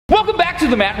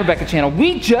the Matt and Rebecca channel.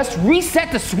 We just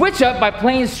reset the switch up by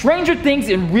playing Stranger Things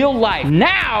in real life.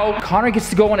 Now, Connor gets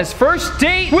to go on his first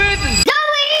date with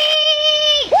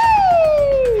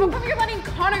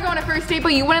Go on a first date,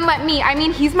 but you wouldn't let me. I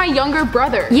mean, he's my younger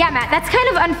brother. Yeah, Matt, that's kind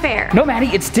of unfair. No, Maddie,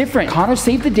 it's different. Connor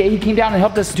saved the day. He came down and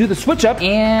helped us do the switch up,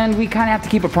 and we kind of have to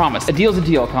keep a promise. A deal's a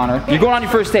deal, Connor. You're going on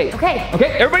your first date. Okay. Okay,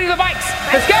 everybody to the bikes.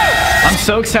 Let's go. I'm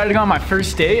so excited to go on my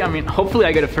first date. I mean, hopefully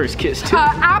I get a first kiss too.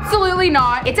 Absolutely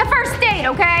not. It's a first date,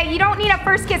 okay? You don't need a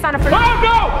first kiss on a first date. Oh,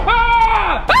 no!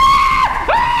 Ah! Ah!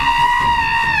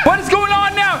 Ah! What is going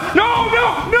on now? No,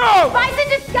 no, no! Spies in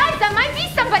disguise, that might be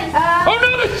somebody. Oh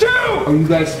no, there's two! Are you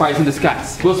guys spies in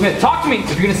disguise? Will Smith, talk to me. If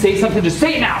you're gonna say something, just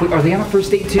say it now. Wait, are they on a first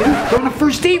date too? They're on a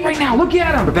first date right now. Look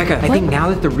at them. Rebecca, I think now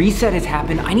that the reset has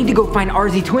happened, I need to go find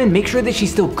RZ Twin, make sure that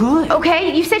she's still good.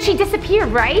 Okay, you said she disappeared,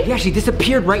 right? Yeah, she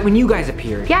disappeared right when you guys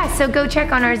appeared. Yeah, so go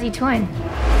check on RZ Twin.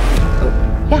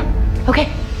 Yeah,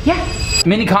 okay, yeah.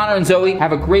 Mini Connor and Zoe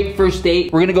have a great first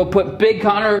date. We're gonna go put Big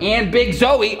Connor and Big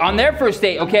Zoe on their first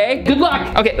date, okay? Good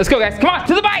luck. Okay, let's go, guys. Come on,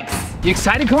 to the bikes. You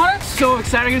excited, Connor? So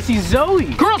excited to see Zoe.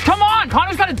 Girls, come on.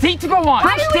 Connor's got a date to go on. Why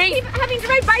First do we date. keep having to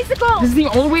ride bicycles? This is the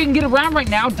only way you can get around right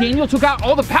now. Daniel took out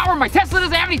all the power. My Tesla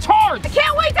doesn't have any charge. I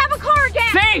can't wait to have a car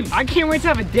again. Same. I can't wait to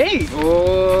have a date.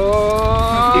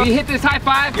 Oh. If you hit this high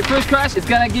five, your first crush is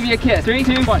gonna give you a kiss. 3,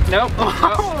 2, 1. Nope.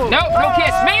 Oh. Nope, no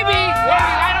kiss. Maybe.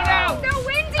 I don't know. So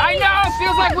windy. I know. It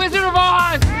feels like Wizard of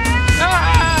Oz.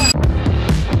 Ah.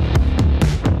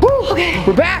 Whew. Okay.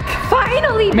 We're back.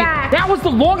 Finally back. That was the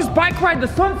longest bike ride. The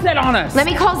sun set on us. Let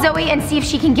me call Zoe and see if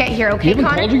she can get here, okay, You haven't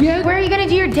Connor? called her yet? Where are you gonna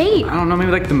do your date? I don't know,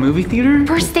 maybe like the movie theater?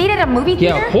 First date at a movie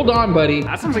theater? Yeah, hold on, buddy.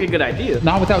 That sounds like a good idea.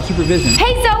 Not without supervision.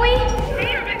 Hey, Zoe.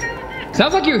 Hey, Rebecca.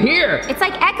 Sounds like you're here. It's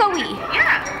like echoey.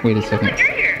 Yeah. Wait a second. Like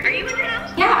you're here. Are you in the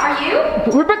house? Yeah,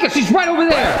 are you? Rebecca, she's right over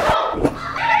there.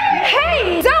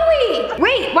 Hey, Zoe.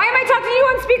 Wait, why am I talking to you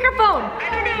on speakerphone? I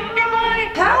don't know.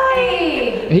 Hi. Hi.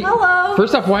 Hey, Hello.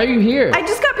 First off, why are you here? I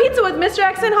just got pizza with Mr.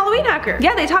 X and Halloween Hacker.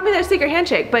 Yeah, they taught me their secret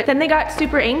handshake, but then they got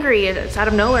super angry out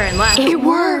of nowhere and left. It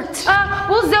worked.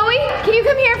 Well, Zoe, can you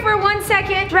come here for 1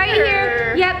 second? Right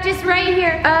here. Yep, just right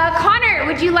here. Connor,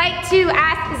 would you like to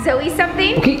ask Zoe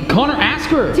something? Okay, Connor, ask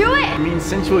her. Do I it. mean,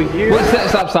 since we're here. Wait,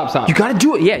 stop. You gotta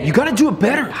do it. Yeah, you gotta do it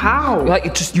better. How?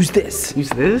 Like, just use this. Use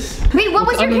this? Wait, what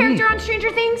was your underneath? character on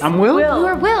Stranger Things? I'm Will. You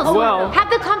are Will. Will. Have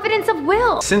the confidence of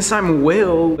Will. Since I'm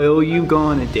will you go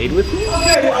on a date with me?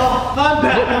 Okay, I'm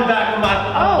back.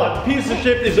 My pizza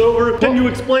shift is over. Can you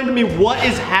explain to me what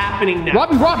is happening now?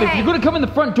 Robbie, if you're gonna come in the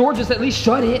front door, just at least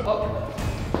shut it.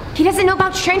 He doesn't know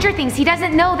about Stranger Things. He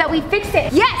doesn't know that we fixed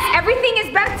it. Yes, everything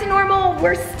is back to normal.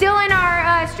 We're still in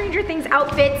our Stranger Things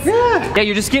outfits. Yeah,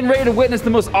 you're just getting ready to witness the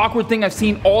most awkward thing I've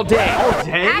seen all day.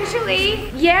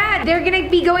 Actually, yeah, they're gonna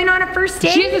be going on a first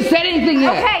date. She hasn't said anything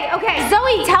yet. Okay.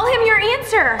 Zoe, tell him your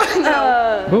answer.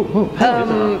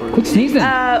 Whoa. Quit sneezing.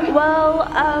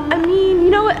 I mean, you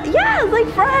know what? Yeah, like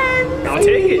friends. I'll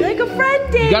take it. Like a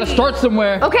friend date. You gotta start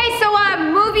somewhere. Okay, so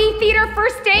movie theater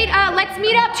first date. Let's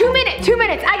meet up. 2 minutes. 2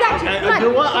 minutes. I got you. Okay, Come on, you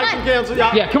know what? come I on. can cancel.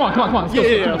 Yeah, come on. Let's go.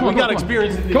 Yeah, Come on, we got come on.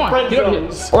 experience in Come on, friend get over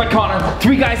here. zones. All right, Connor,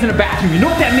 3 guys in a bathroom. You know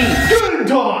what that means? Good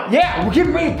time. Yeah, we're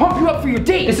getting ready to pump you up for your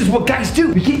date. This is what guys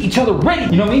do. We get each other ready.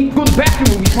 You know what I mean? Go to the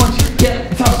bathroom and we punch. Yeah,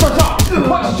 that's how it starts off. We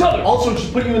punch each other. Also,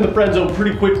 just put you in the friend zone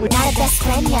pretty quickly. Not a best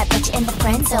friend yet, but you're in the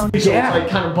friend zone. So it's like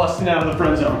kind of busting out of the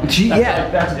friend zone.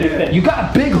 That's a big thing. You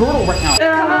got a big hurdle right now.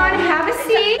 Come on, have a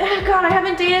seat. God, I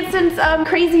haven't dated since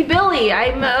Crazy Billy.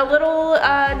 I'm a little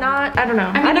not. I don't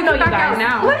know. I don't know you guys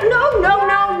now. What? No.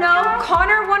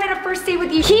 Connor wanted a first date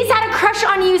with you. He's had a crush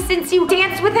on you since you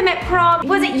danced with him at prom. It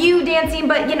wasn't you dancing,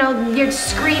 but you know, your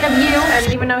screen of you. I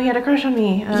didn't even know he had a crush on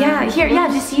me. Yeah,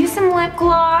 just use some lip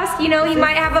gloss. You know, he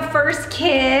might have a first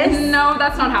kiss. No,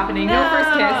 that's not happening. No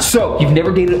first kiss. So, you've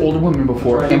never dated older women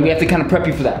before, and we have to kind of prep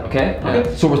you for that,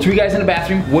 okay? So we're 3 guys in the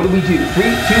bathroom. What do we do? 3, 2,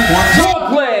 1, role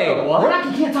play!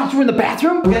 You can't talk to her in the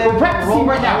bathroom? We're practicing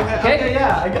right now, okay?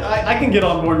 Yeah, I can get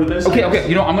on board with this. Okay,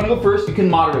 you know, I'm gonna go first. You can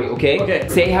moderate, okay? Okay.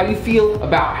 Say how you feel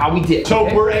about how we did. So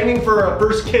okay? we're aiming for a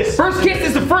first kiss. First kiss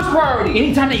is the first priority.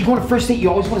 Anytime that you go on a first date, you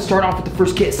always want to start off with the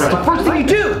first kiss. It's the first thing you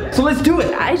do. So let's do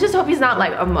it. I just hope he's not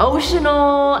like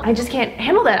emotional. I just can't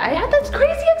handle that. I had that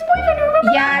crazy ex-boyfriend,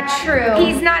 remember? Yeah, true.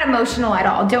 He's not emotional at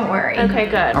all. Don't worry. Okay,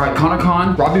 good. All right, Connor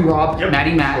Con, Robbie Rob,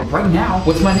 Maddie Matt. Right now,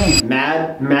 what's my name?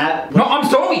 Matt. No, I'm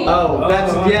Zoe. Oh,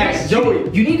 that's yes, Joey.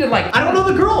 You need to like. I don't know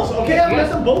the girls. Okay, I've met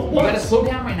them both You gotta once. slow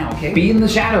down right now, okay? Be in the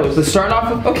shadows. Let's start off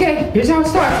with. Okay, here's how it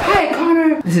starts. Hi,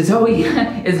 Connor. This is Zoe.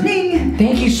 It's me.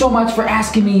 Thank you so much for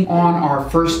asking me on our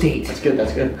first date. That's good,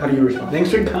 that's good. How do you respond?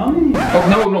 Thanks for coming.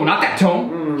 Oh, no, not that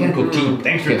tone. You gotta go deep.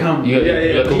 Thanks for coming. Yeah,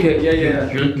 okay.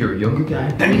 Yeah. You're a younger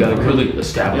guy. You gotta really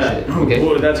establish it. Okay.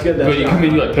 Oh, that's good. But you come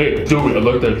in, you're like, hey, Zoe, I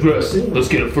like that dress. Let's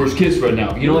get a first kiss right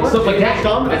now. You know, like stuff like that.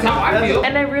 That's how I feel.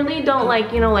 And I really don't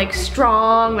like, you know, like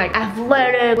strong, like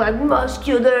athletic, like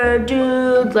muscular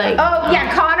dudes, like. Oh,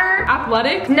 yeah, Connor?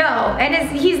 Athletic? No, and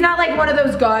he's not like one of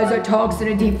those guys that talks in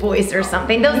a deep voice or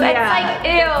something. Those that's like,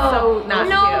 ew. So not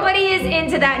Nobody is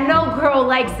into that. No girl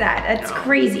likes that. That's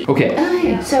crazy.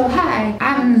 Okay. So hi,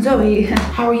 I'm Zoe.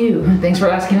 How are you? Thanks for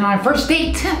asking on our first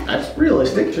date. That's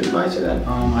realistic. Shouldn't I say that?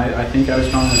 I think I was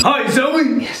trying to. Hi,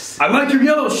 Zoe. Yes. I like your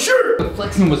yellow shirt. The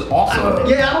flexing was awesome.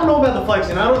 Yeah, I don't know about the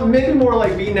flexing. Maybe more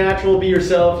like be natural, be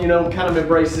yourself, you know, kind of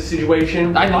embrace the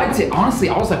situation. I liked it. Honestly,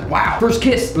 I was like, wow, first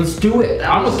kiss, let's do it.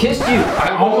 I almost kissed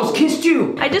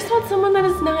you. I just want someone that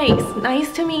is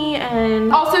nice to me,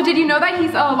 and Also, did you know that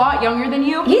he's a lot younger than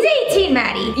you? He's 18,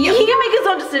 Maddie. he can make his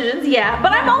own decisions, yeah.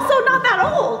 But I'm also not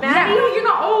that old, Maddie. No, you're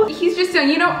not old. He's just young.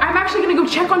 You know, I'm actually gonna go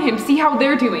check on him, see how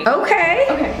they're doing. Okay.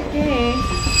 Okay.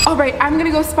 All right, I'm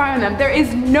gonna go spy on them. There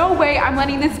is no way I'm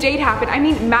letting this date happen. I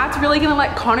mean, Matt's really gonna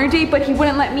let Connor date, but he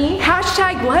wouldn't let me.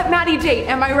 Hashtag let Maddie date,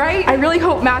 am I right? I really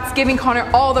hope Matt's giving Connor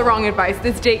all the wrong advice.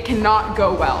 This date cannot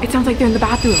go well. It sounds like they're in the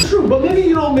bathroom. True, but maybe,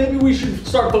 you know, maybe we should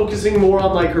start focusing more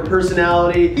on like her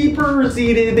personality, deeper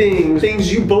seated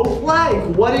things you both like.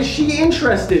 What is she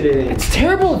interested in? It's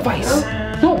terrible advice.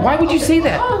 No, why would you say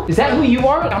that? Is that who you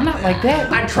are? I'm not like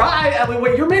that. I try. I mean,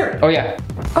 wait, you're married. Oh yeah.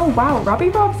 Oh wow, Robbie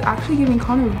Rob's actually giving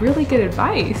Connor really good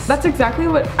advice. That's exactly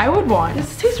what I would want.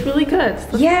 This tastes really good.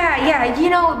 Yeah, you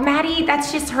know, Maddie,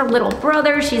 that's just her little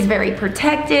brother. She's very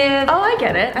protective. Oh, I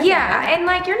get it. And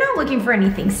like, you're not looking for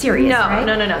anything serious, right?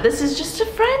 No. This is just a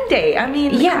friend date. I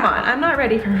mean, come on. I'm not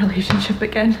ready for a relationship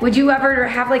again. Would you ever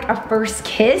have like a first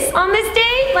kiss on this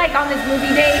date? Like on this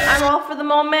movie date? I'm all for the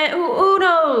moment. Who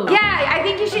knows? Yeah, I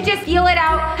think you should just feel it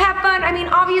out, have fun. I mean,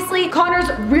 obviously, Connor's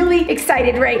really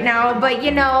excited right now, but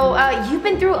you know, you've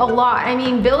been through a lot. I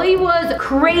mean, Billy was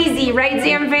crazy, right,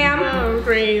 Zam Fam? Oh,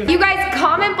 crazy. You guys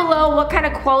comment below what kind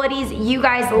of qualities you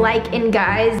guys like in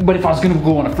guys. But if I was gonna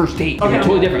go on a first date, okay,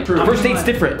 totally different. First date's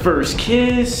different. First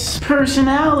kiss,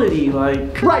 personality,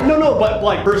 like. Right, no, but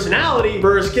like personality,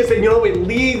 first kiss, and you know, it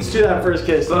leads to that first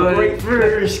kiss. Great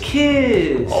first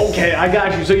kiss. Okay, I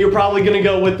got you. So you're probably gonna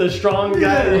go with the strong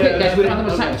guy. Okay, guys, we don't have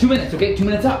that much time. 2 minutes, okay? 2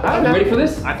 minutes up. You ready for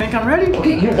this? I think I'm ready.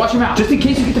 Okay, here, watch your mouth. Just in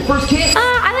case you get the first kiss.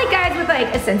 I like guys with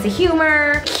like a sense of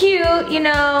humor, cute, you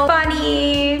know,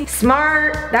 funny,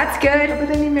 smart. That's good. But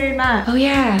then you married Matt. Oh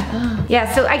yeah.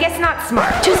 Yeah, so I guess not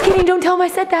smart. Just kidding, don't tell him I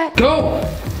said that. Go!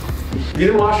 You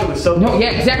didn't wash it with soap. No,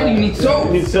 yeah, exactly. You need soap.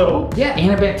 You need soap. Yeah,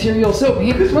 antibacterial soap.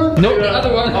 This one? Nope, the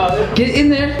other one. Get in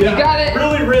there. Yeah. You got it.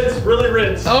 Really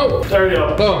rinse. Oh. There we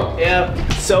go. Oh. Yeah.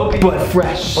 Soapy. But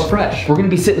fresh. But fresh. We're gonna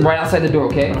be sitting right outside the door,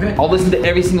 okay? I'll listen to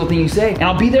every single thing you say, and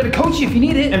I'll be there to coach you if you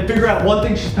need it. And figure out one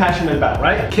thing she's passionate about,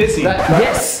 right? Kissing.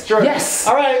 Yes. Sure. Yes.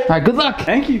 All right. All right, good luck.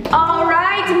 Thank you. All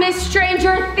right, Miss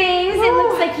Stranger Things, it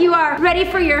looks like you are ready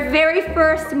for your very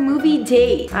first movie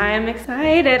date. I am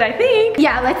excited, I think.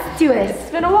 Yeah, let's do it.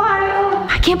 It's been a while.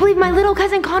 I can't believe my little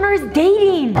cousin Connor is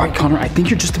dating. All right, Connor, I think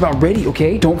you're just about ready,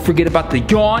 okay? Don't forget about the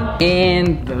yawn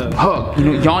and the hug. You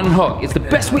know, yawn and hug. It's the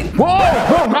best way.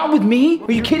 Whoa, not with me.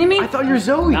 Are you kidding me? I thought you were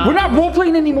Zoe. We're not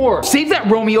role-playing anymore. Save that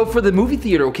Romeo for the movie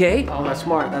theater, okay? Oh, that's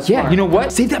smart. That's Yeah, smart. you know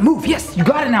what? Save that move. Yes, you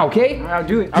got it now, okay? I'll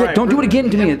do it. Yeah, don't do it again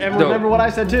to me, And though. remember what I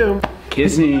said too.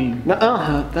 Kissing.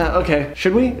 Okay.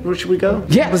 Should we go?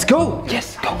 Yeah, let's go.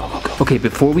 Yes, go. Okay,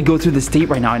 before we go through this date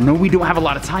right now, I know we don't have a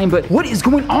lot of time, but what is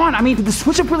going on? I mean, did the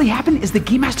switch up really happen? Is the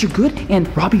Game Master good?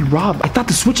 And Robbie Rob, I thought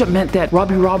the switch up meant that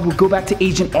Robbie Rob would go back to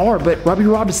Agent R, but Robbie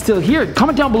Rob is still here.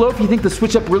 Comment down below if you think the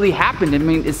switch up really happened. I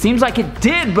mean, it seems like it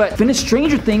did, but finished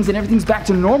Stranger Things and everything's back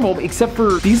to normal, except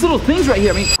for these little things right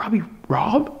here. I mean, Robbie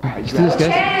Rob? All right, let's do this,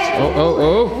 guys.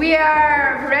 Oh. We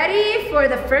are ready for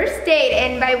the first date,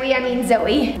 and by we I mean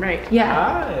Zoe. Right.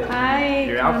 Yeah. Hi,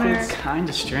 Your Connor. outfit's kind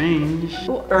of strange.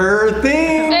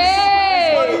 Earthing.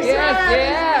 Hey! Yes,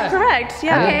 yeah. Correct,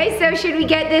 yeah. Okay, so should we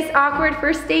get this awkward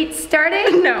first date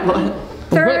started? No.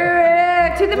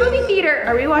 To the movie theater.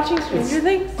 Are we watching Stranger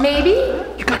Things? Maybe?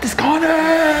 You got this, Connor!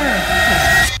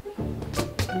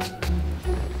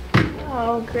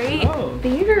 Oh, great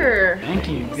theater. Thank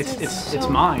you. It's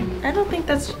mine. I don't think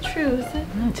that's true, is it?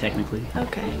 Technically.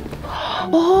 Okay.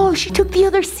 Oh, she took the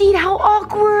other seat. How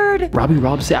awkward. Robbie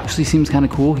Rob actually seems kind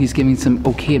of cool. He's giving some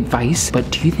okay advice, but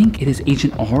do you think it is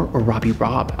Agent R or Robbie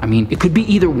Rob? I mean, it could be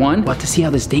either one, but to see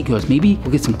how this date goes, maybe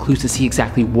we'll get some clues to see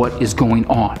exactly what is going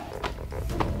on.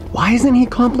 Why isn't he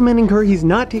complimenting her? He's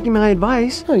not taking my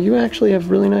advice. Oh, you actually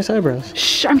have really nice eyebrows.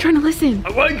 Shh, I'm trying to listen. I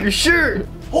like your shirt.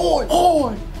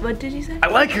 What did you say? I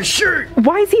like your shirt.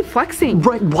 Why is he flexing?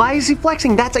 Right, why is he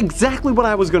flexing? That's exactly what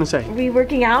I was gonna say. Are we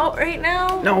working out right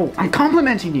now? No, I'm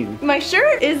complimenting you. My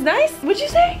shirt is nice. What'd you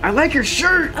say? I like your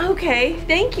shirt. Okay,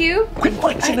 thank you. Quit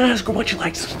flexing and ask her what she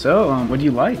likes. So, what do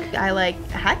you like? I like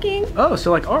hacking. Oh,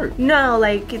 so like art. No,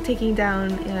 like taking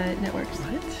down networks.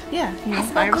 What? Yeah, you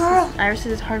know,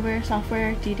 Iris's hardware,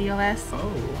 software, DDoS.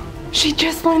 Oh. She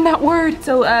just learned that word.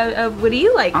 So, what do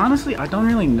you like? Honestly, I don't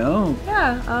really know.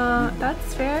 Yeah,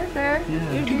 that's fair.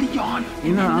 Yeah. Do the yawn.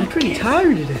 You know, I'm pretty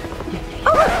tired today.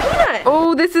 Oh, Peanut!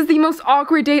 Oh, this is the most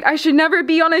awkward date. I should never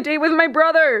be on a date with my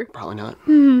brother. Probably not.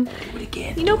 Do it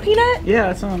again. You know Peanut?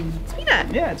 Yeah, it's It's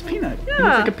Peanut. Yeah, it's Peanut. Yeah. He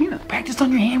looks like a peanut. Practice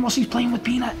on your hand while she's playing with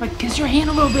Peanut. Like, kiss your hand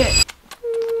a little bit.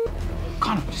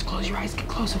 Connor, just close your eyes. Get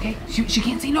close, okay? She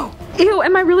can't say no. Ew,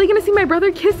 am I really gonna see my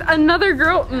brother kiss another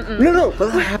girl? No,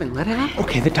 let it happen, let it happen.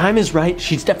 Okay, the time is right.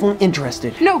 She's definitely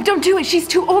interested. No, don't do it. She's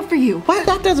too old for you. What?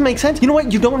 That doesn't make sense. You know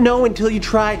what? You don't know until you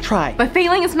try. But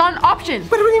failing is not an option.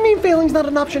 What do you mean failing's not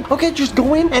an option? Okay, just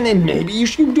go in and then maybe you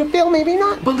should fail, maybe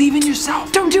not. Believe in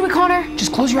yourself. Don't do it, Connor.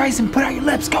 Just close your eyes and put out your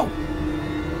lips. Go.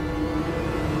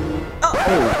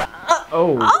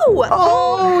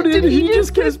 Oh, did he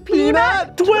just kiss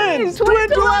Peanut? Twins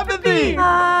telepathy.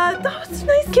 That was a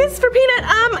nice kiss for Peanut.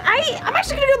 I'm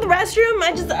actually gonna go to the restroom.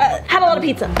 I just had a lot of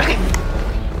pizza. Okay.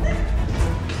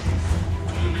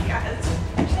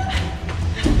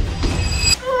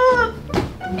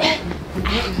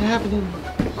 What is happening?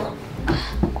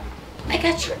 I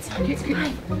got you. It's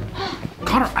fine.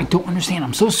 Connor, I don't understand.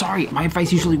 I'm so sorry. My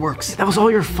advice usually works. That was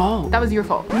all your fault. That was your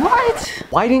fault. What?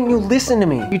 Why didn't you listen to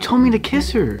me? You told me to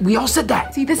kiss her. We all said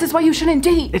that. See, this is why you shouldn't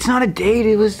date. It's not a date,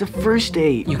 it was the first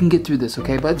date. You can get through this,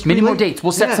 okay, bud? Many more dates.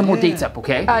 We'll set some more dates up,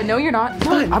 okay? No, you're not.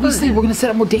 Obviously, we're gonna set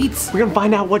up more dates. We're gonna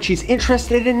find out what she's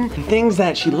interested in, the things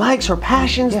that she likes, her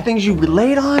passions, the things you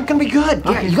relate on. Gonna be good.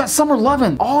 Yeah, you got summer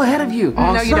loving all ahead of you.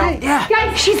 No, you don't. Yeah.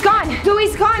 Guys, she's gone.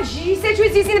 Zoe's gone. She said she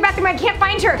was using the bathroom. I can't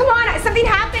find her. Come on, something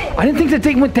happened. I didn't think the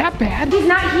date went that bad. He's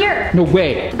not here. No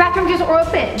way. The bathroom just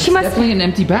open. She must. Definitely an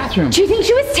empty bathroom. Do you think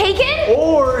she was taken?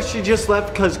 Or she just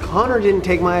left because Connor didn't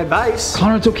take my advice.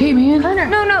 Connor, it's okay, man.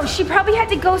 No, she probably had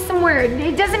to go somewhere.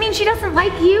 It doesn't mean she doesn't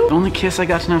like you. The only kiss I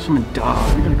got tonight was from a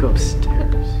dog. We're gonna go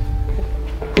upstairs.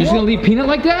 You're just gonna leave Peanut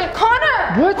like that?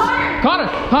 Connor! What? Connor!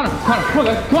 Come on,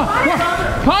 guys. Come on.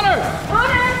 Connor!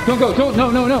 Don't go.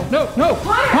 No.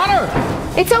 Connor!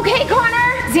 It's okay, Connor.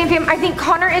 Zamfam, I think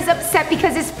Connor is upset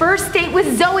because his first date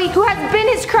with Zoe, who has been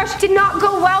his crush, did not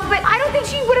go well, but I don't think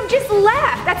she would have just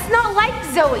left. That's not like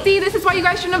Zoe. See, this is why you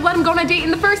guys shouldn't have let him go on a date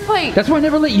in the first place. That's why I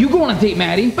never let you go on a date,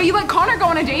 Maddie. But you let Connor go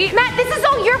on a date. Matt, this is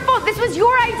all your fault. This was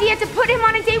your idea to put him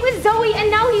on a date with Zoe,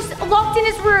 and now he's locked in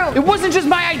his room. It wasn't just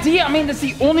my idea. I mean, that's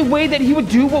the only way that he would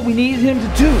do what we needed him to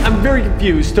do. I'm very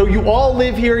confused. So you all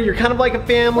live here, you're kind of like a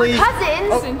family.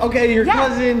 Cousins. Oh, okay, you're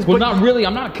cousins. Well, but not really.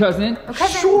 I'm not a cousin.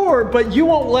 Sure, but you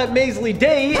won't let Maisley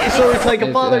date, so it's like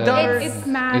a father-daughter. It's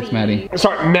Maddie. It's Maddie.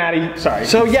 Sorry, Maddie. Sorry.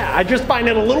 So yeah, I just find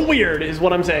it a little weird is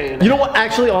what I'm saying. You know what?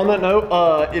 Actually, on that note,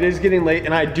 it is getting late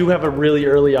and I do have a really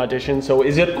early audition. So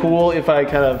is it cool if I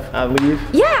kind of leave?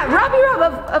 Yeah, Robbie Rob,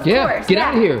 of course. Get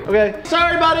out of here. Okay.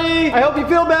 Sorry, buddy. I hope you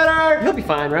feel better. He'll be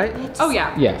fine, right? Oh,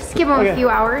 yeah. Yes. Give him a few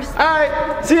hours. All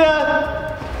right. See ya.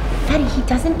 Maddie, he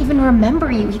doesn't even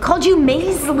remember you. He called you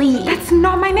Maisley. That's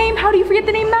not my name. How do you forget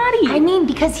the name Maddie? I mean,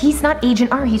 because he's not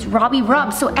Agent R, he's Robbie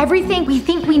Rob, so everything we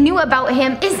think we knew about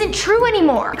him isn't true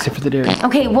anymore. Except for the dairy.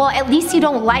 Okay, well, at least you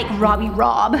don't like Robbie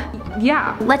Rob.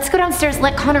 Yeah. Let's go downstairs,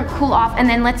 let Connor cool off, and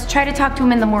then let's try to talk to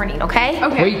him in the morning, okay?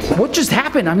 Okay. Wait, what just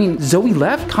happened? I mean, Zoe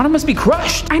left? Connor must be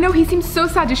crushed. I know, he seems so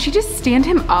sad. Did she just stand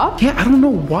him up? Yeah, I don't know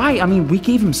why. I mean, we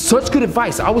gave him such good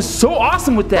advice. I was so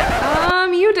awesome with that.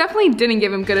 You definitely didn't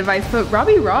give him good advice, but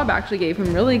Robbie Rob actually gave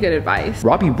him really good advice.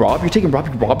 Robbie Rob? You're taking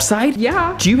Robbie Rob's side?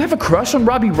 Yeah. Do you have a crush on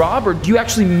Robbie Rob, or do you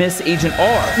actually miss Agent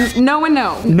R? No and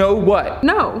no. No what?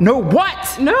 No. No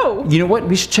what? No. You know what?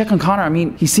 We should check on Connor. I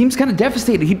mean, he seems kind of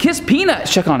devastated. He kissed Peanut.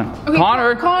 Check on him. Okay,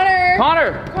 Connor.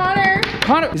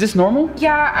 Connor. Is this normal?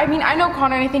 Yeah, I mean, I know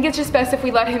Connor, and I think it's just best if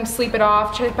we let him sleep it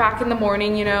off, check back in the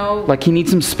morning, you know. Like he needs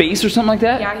some space or something like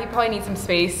that? Yeah, he probably needs some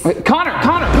space. Wait, Connor.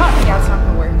 Yeah, it's not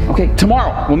gonna work. Okay,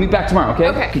 tomorrow. We'll meet back tomorrow, okay?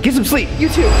 Okay. Get some sleep. You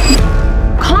too.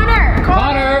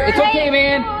 Connor, It's okay,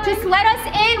 man. Just let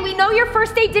us in. We know your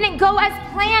first date didn't go as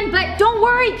planned, but don't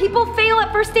worry, people fail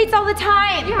at first dates all the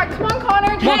time. Yeah, come on,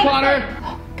 Connor. Come on,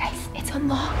 Connor. Guys, it's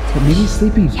unlocked. But maybe he's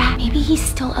sleeping. Yeah, maybe he's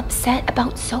still upset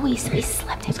about Zoe, so he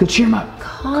slept in. Let's go cheer him up.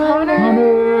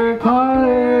 Connor.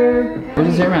 Connor. Where's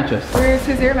his air mattress? Where's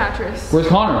his air mattress? Where's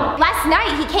Connor? Last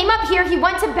night, he came up here, he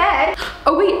went to bed.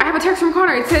 Oh wait, I have a text from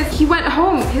Connor. It says he went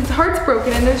home. His heart's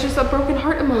broken and there's just a broken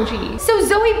heart emoji. So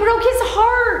Zoe broke his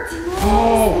heart.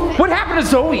 Oh, what happened to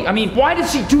Zoe? I mean, why did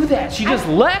she do that? She just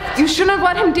left? You shouldn't have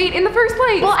let him date in the first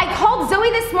place. Well, I called Zoe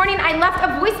this morning. I left a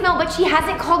voicemail, but she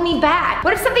hasn't called me back.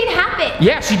 What if something happened?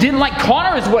 Yeah, she didn't like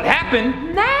Connor is what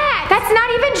happened. Matt, that's not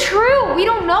even true. We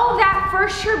don't know that for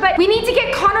sure, but we need to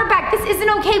get Connor back. This isn't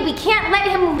okay. We can't let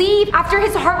him leave after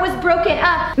his heart was broken.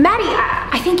 Maddie,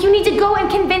 I think you need to go and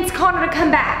convince Connor to come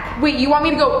back. Wait, you want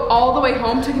me to go all the way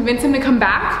home to convince him to come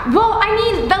back? Well, I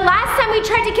mean, the last time we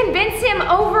tried to convince him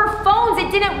over phones,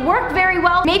 it didn't work very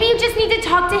well. Maybe you just need to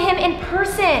talk to him in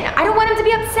person. I don't want him to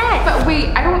be upset. But wait,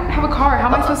 I don't have a car. How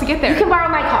am I supposed to get there? You can borrow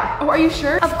my car. Oh, are you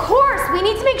sure? Of course, we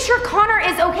need to make sure Connor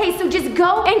is okay, so just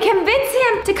go and convince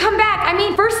him to come back. I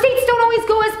mean, first dates don't always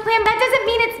go as planned. That doesn't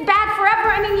mean it's bad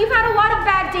forever. I mean, you've had a lot of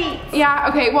bad dates. Yeah,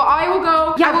 okay, well, I will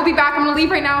go. Yeah. I will be back. I'm gonna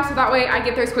leave right now so that way I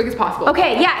get there as quick as possible.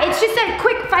 Okay, yeah, it's just a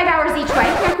quick 5 hours each way.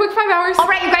 Yeah, quick 5 hours. All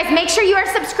right, you guys, make sure you are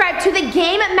subscribed to the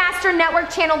Game Master Network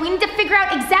channel. We need to figure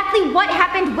out exactly what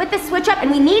happened with the switch up,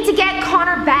 and we need to get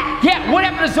Connor back. Yeah, what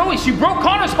happened to Zoe? She broke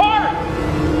Connor's heart.